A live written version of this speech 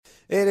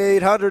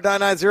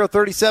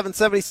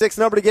800-990-3776,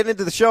 number to get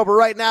into the show. But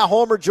right now,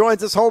 Homer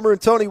joins us. Homer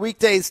and Tony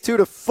weekdays 2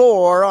 to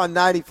 4 on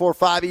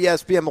 94.5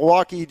 ESPN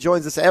Milwaukee. He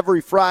joins us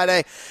every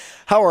Friday.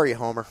 How are you,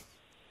 Homer?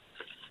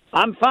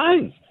 I'm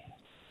fine.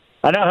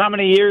 I know how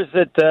many years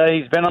that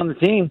he's been on the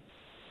team.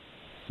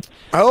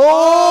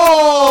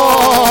 Oh!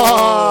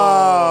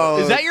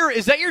 Is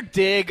that your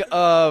dig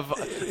of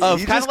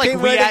kind of like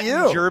we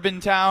at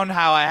Germantown,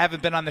 how I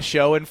haven't been on the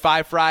show in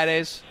 5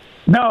 Fridays?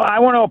 No, I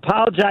want to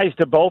apologize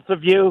to both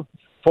of you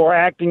for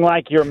acting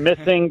like you're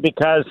missing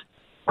because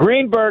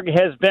Greenberg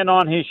has been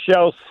on his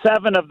show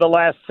 7 of the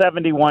last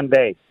 71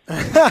 days.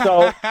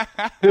 So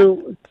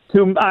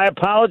I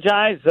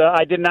apologize.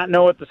 I did not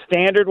know what the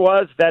standard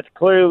was. That's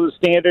clearly the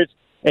standards.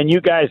 And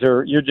you guys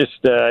you're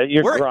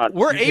grunt.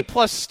 We're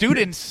A-plus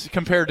students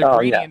compared to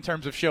Greeny in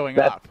terms of showing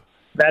up.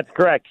 That's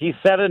correct. He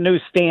set a new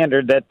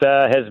standard that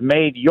has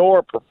made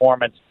your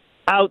performance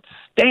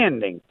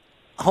outstanding.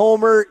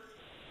 Homer,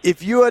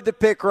 if you had to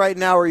pick right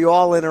now, are you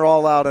all in or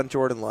all out on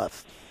Jordan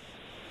Love?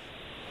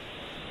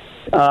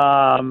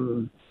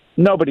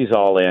 Nobody's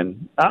all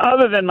in,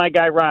 other than my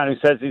guy Ron, who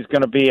says he's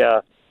going to be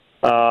a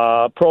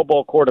Pro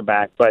Bowl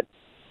quarterback. But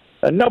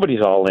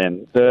nobody's all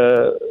in,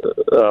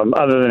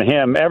 other than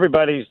him.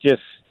 Everybody's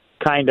just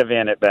kind of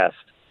in at best.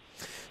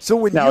 So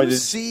when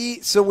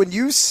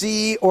you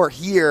see or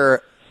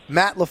hear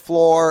Matt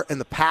LaFleur and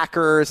the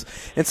Packers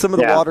and some of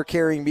the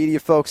water-carrying media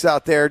folks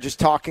out there just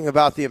talking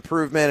about the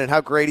improvement and how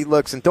great he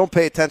looks and don't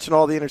pay attention to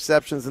all the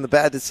interceptions and the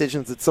bad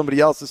decisions that somebody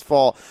else's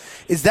fault,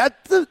 is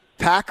that the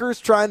Packers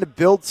trying to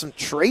build some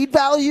trade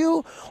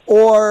value,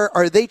 or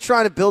are they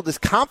trying to build this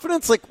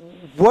confidence? Like,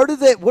 what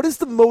is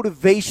the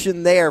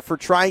motivation there for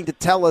trying to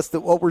tell us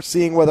that what we're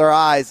seeing with our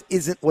eyes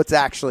isn't what's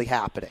actually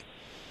happening?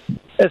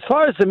 As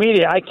far as the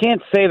media, I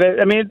can't say that.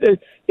 I mean,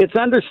 it's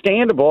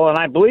understandable, and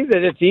I believe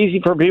that it's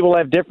easy for people to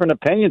have different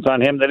opinions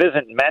on him that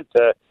isn't meant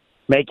to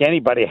make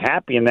anybody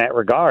happy in that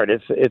regard.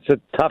 It's a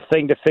tough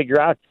thing to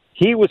figure out.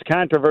 He was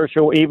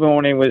controversial even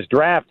when he was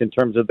drafted in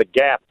terms of the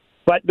gap.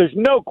 But there's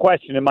no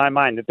question in my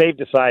mind that they've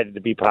decided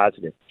to be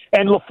positive.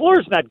 And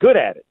LaFleur's not good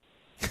at it.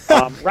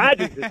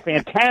 Rodgers is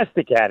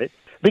fantastic at it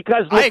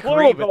because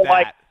LaFleur will go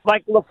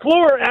like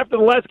LaFleur after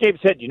the last game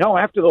said,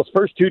 after those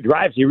first 2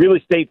 drives, he really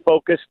stayed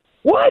focused.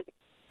 What?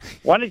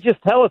 Why don't you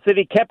just tell us that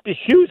he kept his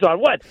shoes on?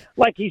 What?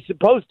 Like he's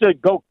supposed to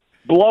go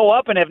blow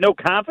up and have no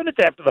confidence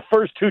after the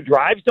first 2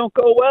 drives don't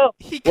go well?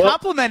 He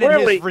complimented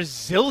his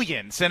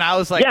resilience, and I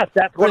was like, yes,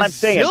 that's what I'm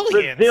saying.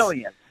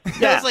 Resilience.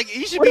 I was like,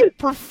 he should be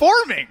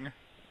performing.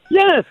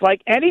 Yes,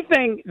 like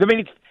anything. I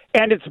mean,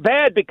 and it's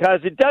bad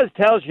because it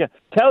tells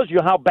you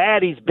how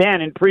bad he's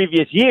been in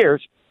previous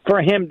years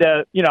for him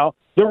to,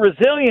 the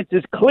resilience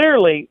is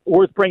clearly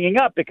worth bringing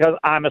up because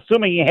I'm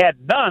assuming he had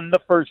none the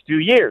first 2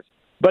 years.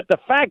 But the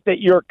fact that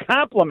you're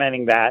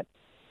complimenting that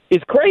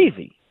is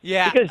crazy.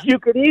 Yeah. Because you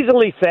could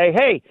easily say,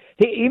 hey,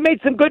 he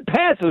made some good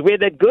passes. We had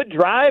that good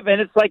drive,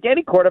 and it's like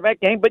any quarterback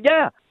game. But,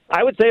 yeah,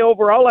 I would say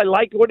overall I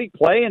liked what he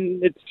played,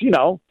 and it's,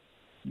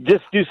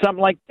 just do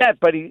something like that.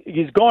 But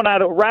he's going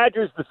out of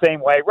Rodgers the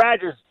same way.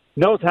 Rodgers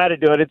knows how to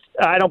do it.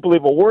 I don't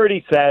believe a word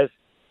he says.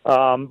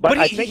 But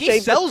I think he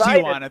sells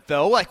you on it,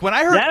 though. Like, when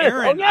I heard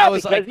Aaron, I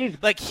was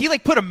like he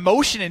put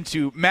emotion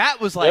into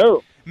Matt was like,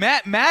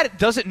 Matt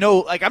doesn't know,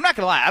 like, I'm not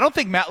going to lie, I don't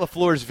think Matt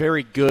LaFleur is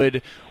very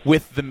good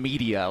with the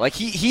media. Like,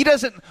 he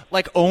doesn't,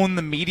 like, own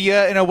the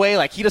media in a way.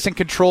 Like, he doesn't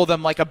control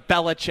them like a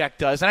Belichick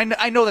does. And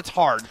I know that's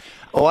hard.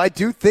 Oh, I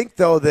do think,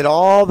 though, that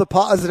all the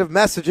positive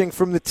messaging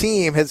from the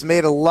team has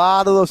made a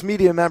lot of those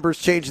media members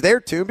change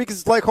their tune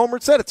because, like Homer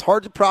said, it's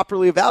hard to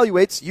properly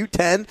evaluate, so you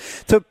tend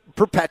to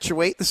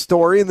perpetuate the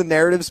story and the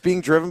narratives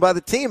being driven by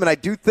the team. And I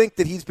do think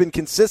that he's been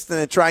consistent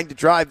in trying to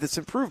drive this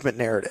improvement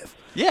narrative.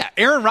 Yeah,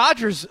 Aaron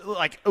Rodgers,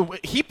 like,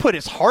 he put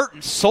his heart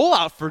and soul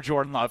out for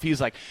Jordan Love. He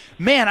was like,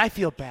 man, I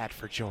feel bad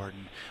for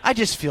Jordan. I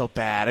just feel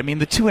bad. I mean,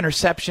 the 2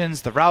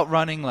 interceptions, the route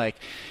running, like,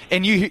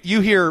 and you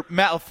hear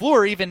Matt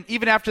LaFleur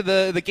even after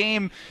the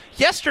game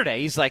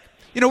yesterday, he's like,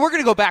 we're going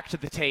to go back to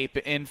the tape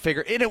and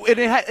figure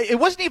it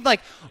wasn't even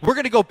like we're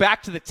going to go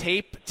back to the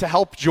tape to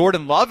help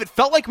Jordan Love. It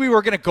felt like we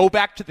were going to go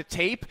back to the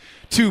tape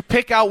to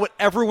pick out what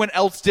everyone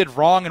else did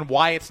wrong and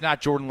why it's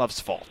not Jordan Love's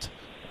fault.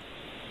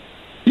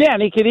 Yeah,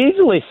 and he could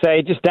easily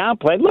say, just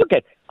downplay, look,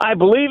 I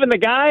believe in the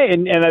guy,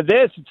 and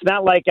this, it's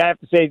not like I have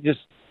to say just,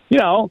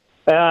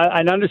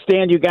 I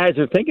understand you guys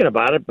are thinking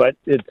about it, but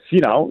it's,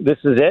 this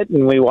is it,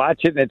 and we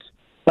watch it, and it's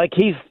like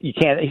he's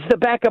the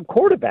backup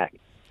quarterback.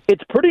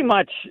 It's pretty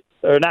much,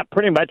 or not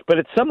pretty much, but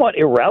it's somewhat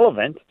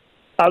irrelevant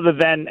other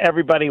than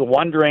everybody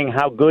wondering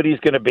how good he's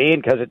going to be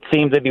because it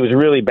seems that he was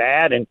really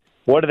bad, and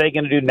what are they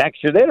going to do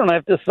next year? They don't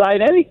have to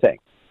decide anything.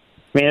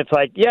 I mean, it's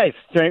like,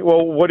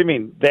 well, what do you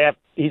mean?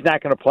 He's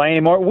not going to play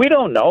anymore? We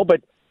don't know,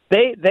 but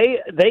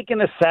they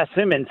can assess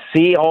him and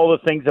see all the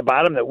things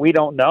about him that we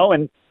don't know,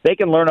 and they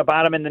can learn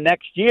about him in the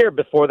next year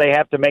before they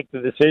have to make the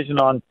decision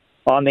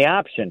on the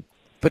option.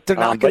 But they're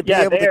not going to be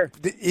able to,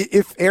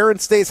 if Aaron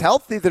stays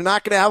healthy, they're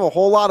not going to have a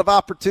whole lot of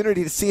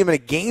opportunity to see him in a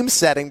game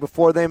setting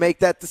before they make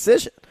that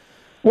decision.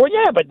 Well,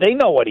 yeah, but they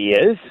know what he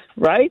is,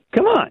 right?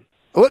 Come on.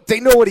 Look, they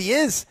know what he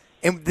is.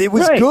 and it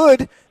was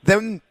good,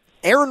 then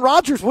Aaron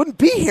Rodgers wouldn't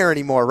be here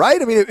anymore,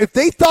 right? I mean, if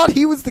they thought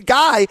he was the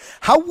guy,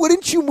 how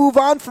wouldn't you move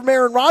on from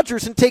Aaron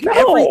Rodgers and take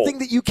everything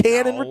that you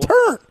can in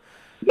return?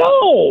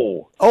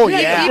 No. Oh,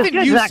 yeah. Even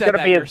he's not going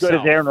to be as good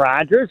as Aaron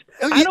Rodgers.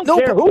 I don't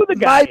care who the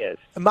guy is.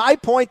 My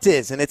point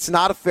is, and it's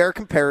not a fair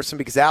comparison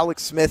because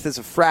Alex Smith is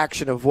a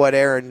fraction of what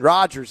Aaron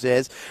Rodgers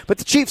is, but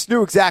the Chiefs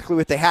knew exactly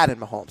what they had in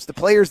Mahomes. The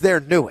players there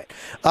knew it.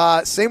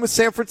 Same with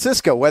San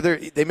Francisco, whether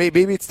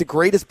maybe it's the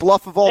greatest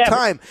bluff of all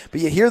time,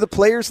 but you hear the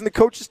players and the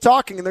coaches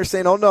talking, and they're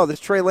saying, oh, no, this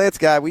Trey Lance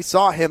guy, we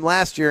saw him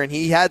last year, and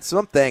he had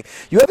something.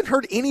 You haven't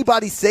heard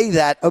anybody say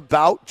that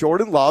about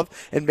Jordan Love,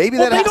 and maybe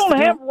that has to do... They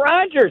don't have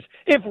Rodgers.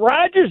 If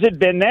Rodgers had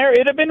been there,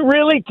 it'd have been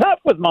really tough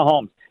with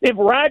Mahomes. If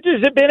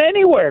Rodgers had been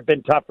anywhere, it'd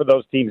been tough for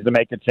those teams to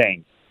make a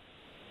change.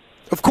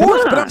 Of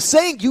course, but I'm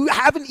saying you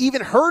haven't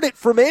even heard it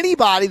from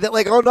anybody that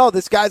like, oh, no,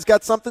 this guy's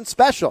got something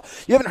special.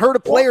 You haven't heard a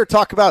player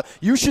talk about,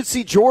 you should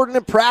see Jordan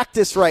in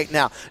practice right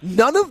now.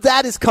 None of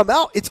that has come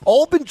out. It's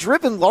all been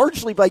driven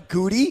largely by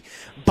Goody,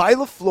 by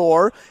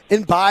LaFleur,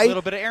 and by a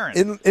little bit of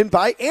Aaron. And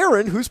by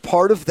Aaron, who's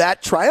part of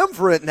that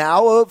triumvirate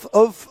now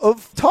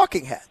of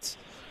talking heads.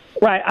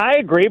 Right, I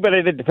agree, but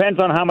it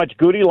depends on how much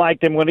Goody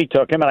liked him when he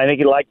took him, and I think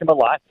he liked him a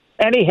lot.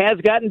 And he has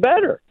gotten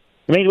better.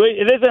 I mean,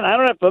 it isn't. I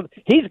don't have to.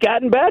 He's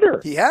gotten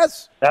better. He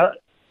has.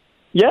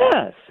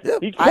 Yes, yeah,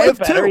 he's I have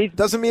better. too.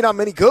 Doesn't mean I'm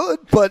any good,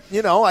 but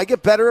I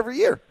get better every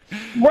year.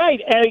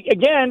 Right, and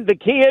again, the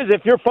key is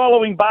if you're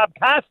following Bob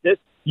Costas,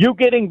 you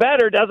getting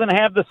better doesn't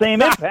have the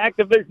same impact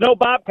if there's no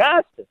Bob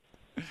Costas.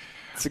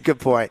 That's a good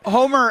point.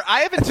 Homer,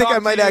 I think I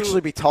might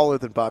actually be taller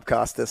than Bob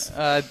Costas.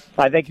 I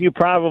think you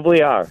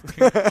probably are.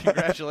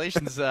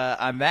 Congratulations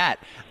on that.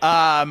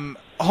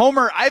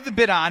 Homer, I haven't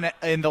been on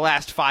in the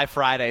last 5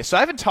 Fridays, so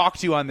I haven't talked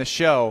to you on the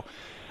show.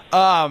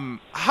 How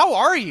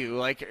are you?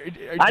 Like,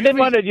 I didn't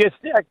want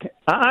to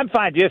I'm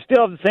fine. Do you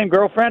still have the same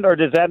girlfriend, or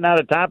is that not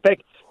a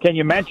topic? Can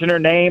you mention her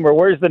name, or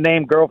where's the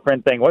name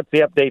girlfriend thing? What's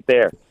the update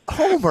there?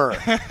 Homer.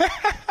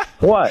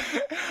 What?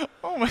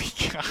 Oh, my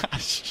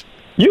gosh.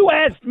 You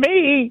asked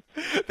me.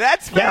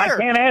 That's fair. Yeah, I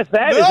can't ask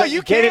that. No,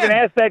 you can't even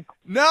ask that.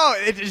 No,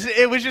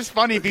 it was just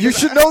funny because you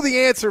should know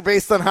the answer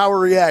based on how we're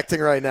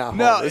reacting right now.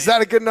 No, Homer. Is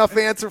that a good enough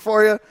answer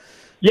for you?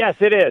 Yes,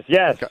 it is.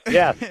 Yes, okay.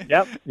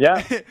 Yes,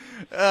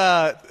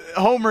 yep.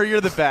 Homer, you're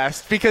the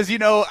best because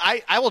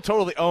I will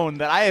totally own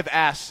that I have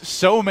asked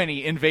so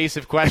many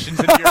invasive questions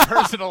into your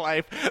personal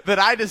life that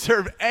I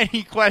deserve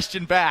any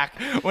question back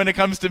when it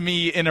comes to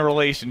me in a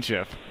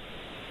relationship.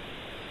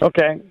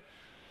 Okay.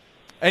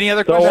 Any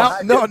other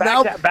questions?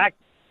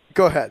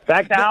 Go ahead.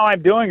 Back to how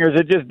I'm doing, or is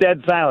it just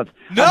dead silence?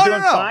 No, I'm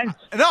doing no. Fine.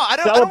 No, I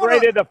don't.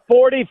 Celebrated the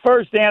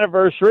 41st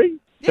anniversary.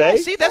 Yeah,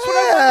 see, that's what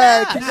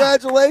I want.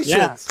 Congratulations.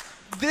 Yeah.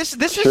 This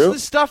is the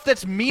stuff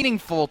that's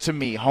meaningful to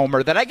me,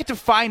 Homer, that I get to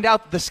find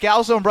out the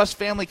Scalzo Brust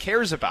family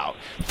cares about.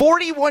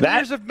 41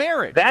 years of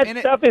marriage. That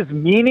stuff is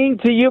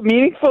meaningful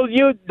to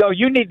you? No,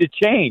 you need to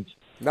change.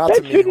 That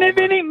shouldn't have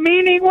any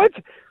meaning.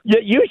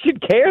 You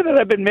should care that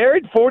I've been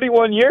married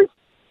 41 years?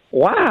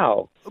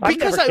 Wow. I've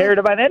never cared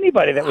about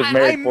anybody that was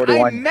married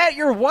 41. I met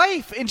your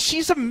wife, and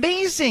she's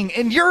amazing,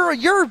 and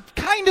you're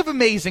kind of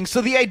amazing.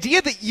 So the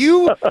idea that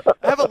you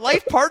have a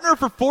life partner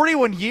for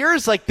 41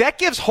 years, like that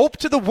gives hope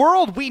to the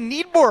world. We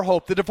need more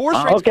hope. The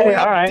divorce rate's going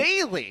up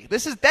daily.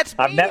 That's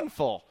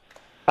meaningful.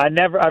 I've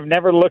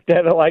never looked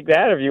at it like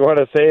that. If you want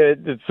to say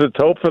it's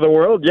hope for the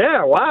world,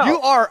 yeah,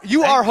 wow.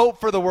 You are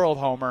hope for the world,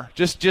 Homer.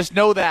 Just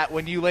know that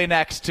when you lay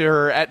next to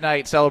her at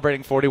night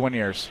celebrating 41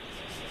 years.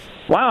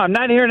 Wow, I'm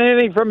not hearing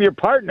anything from your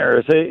partner.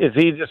 Is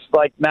he just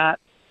like not?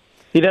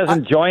 He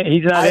doesn't join.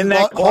 He's not in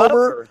that club.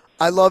 Homer,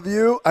 I love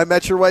you. I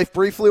met your wife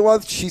briefly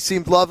once. She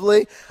seemed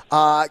lovely.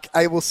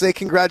 I will say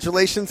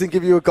congratulations and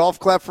give you a golf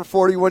clap for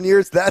 41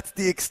 years. That's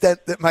the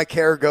extent that my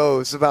care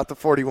goes about the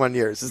 41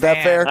 years. Is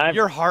that fair?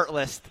 You're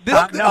heartless.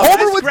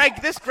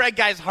 This Greg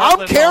guy's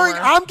heartless.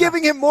 I'm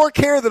giving him more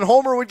care than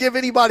Homer would give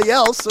anybody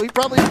else, so he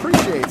probably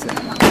appreciates it.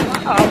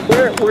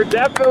 We're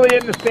definitely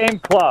in the same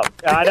club.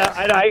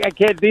 I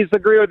can't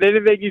disagree with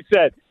anything you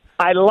said.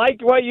 I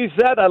liked what you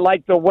said. I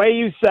liked the way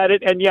you said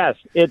it. And, yes,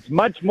 it's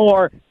much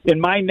more in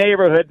my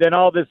neighborhood than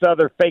all this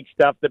other fake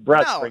stuff that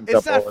Brett brings up all the time. No,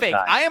 it's not fake.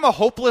 I am a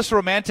hopeless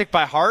romantic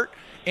by heart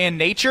and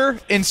nature.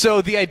 And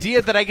so the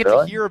idea that I get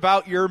to hear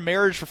about your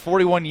marriage for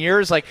 41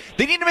 years, like,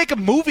 they need to make a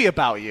movie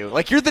about you.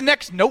 Like, you're the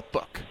next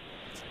Notebook.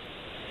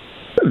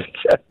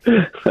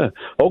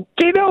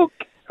 Okie doke.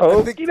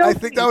 I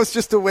think that was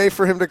just a way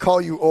for him to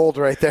call you old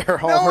right there,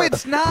 Homer. No,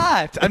 it's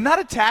not. I'm not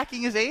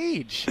attacking his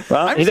age.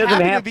 Well, he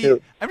doesn't have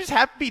to. I'm just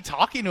happy to be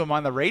talking to him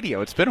on the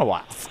radio. It's been a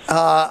while.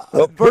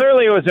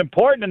 Clearly it was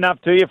important enough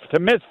to you to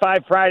miss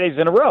 5 Fridays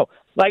in a row.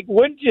 Like,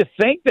 wouldn't you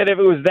think that if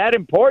it was that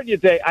important,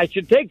 you'd say, I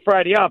should take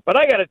Friday off, but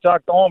I got to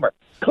talk to Homer?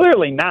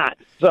 Clearly not.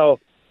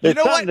 So There's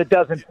something that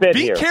doesn't fit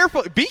Be here.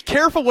 Be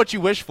careful what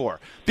you wish for,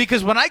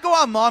 because when I go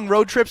on long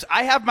road trips,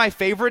 I have my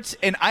favorites,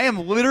 and I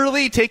am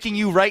literally taking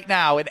you right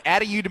now and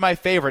adding you to my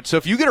favorites. So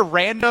if you get a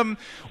random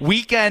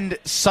weekend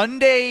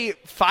Sunday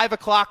 5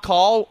 o'clock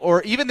call,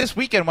 or even this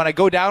weekend when I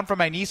go down for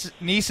my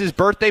niece's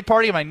birthday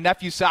party and my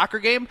nephew's soccer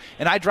game,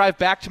 and I drive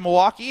back to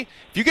Milwaukee,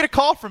 if you get a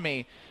call from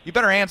me, you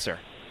better answer.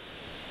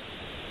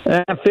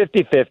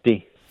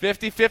 50-50.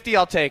 50-50,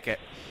 I'll take it.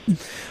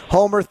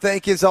 Homer,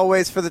 thank you as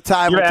always for the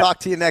time. We'll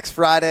talk to you next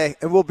Friday,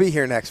 and we'll be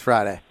here next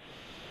Friday.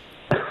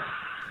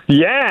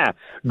 Yeah.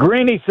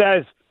 Greeny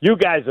says, you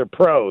guys are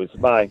pros.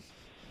 Bye.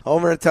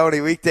 Homer and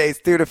Tony,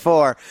 weekdays 2 to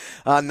 4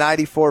 on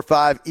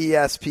 94.5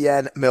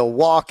 ESPN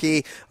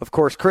Milwaukee. Of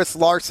course, Chris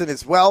Larson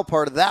as well,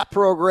 part of that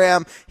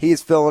program. He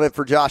is filling in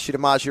for Josh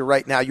DiMaggio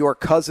right now, your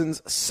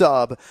cousin's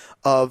sub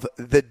of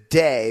the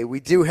day. We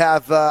do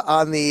have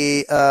on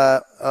the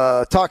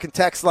talking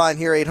text line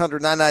here,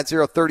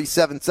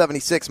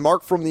 800-990-3776.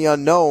 Mark from the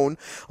unknown,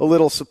 a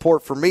little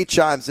support for me,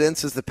 chimes in,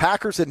 says the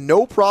Packers had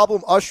no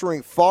problem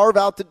ushering Favre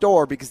out the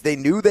door because they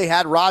knew they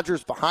had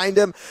Rodgers behind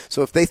him.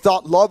 So if they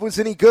thought Love was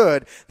any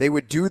good, they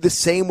would do the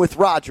same with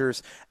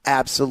Rodgers.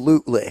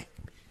 Absolutely.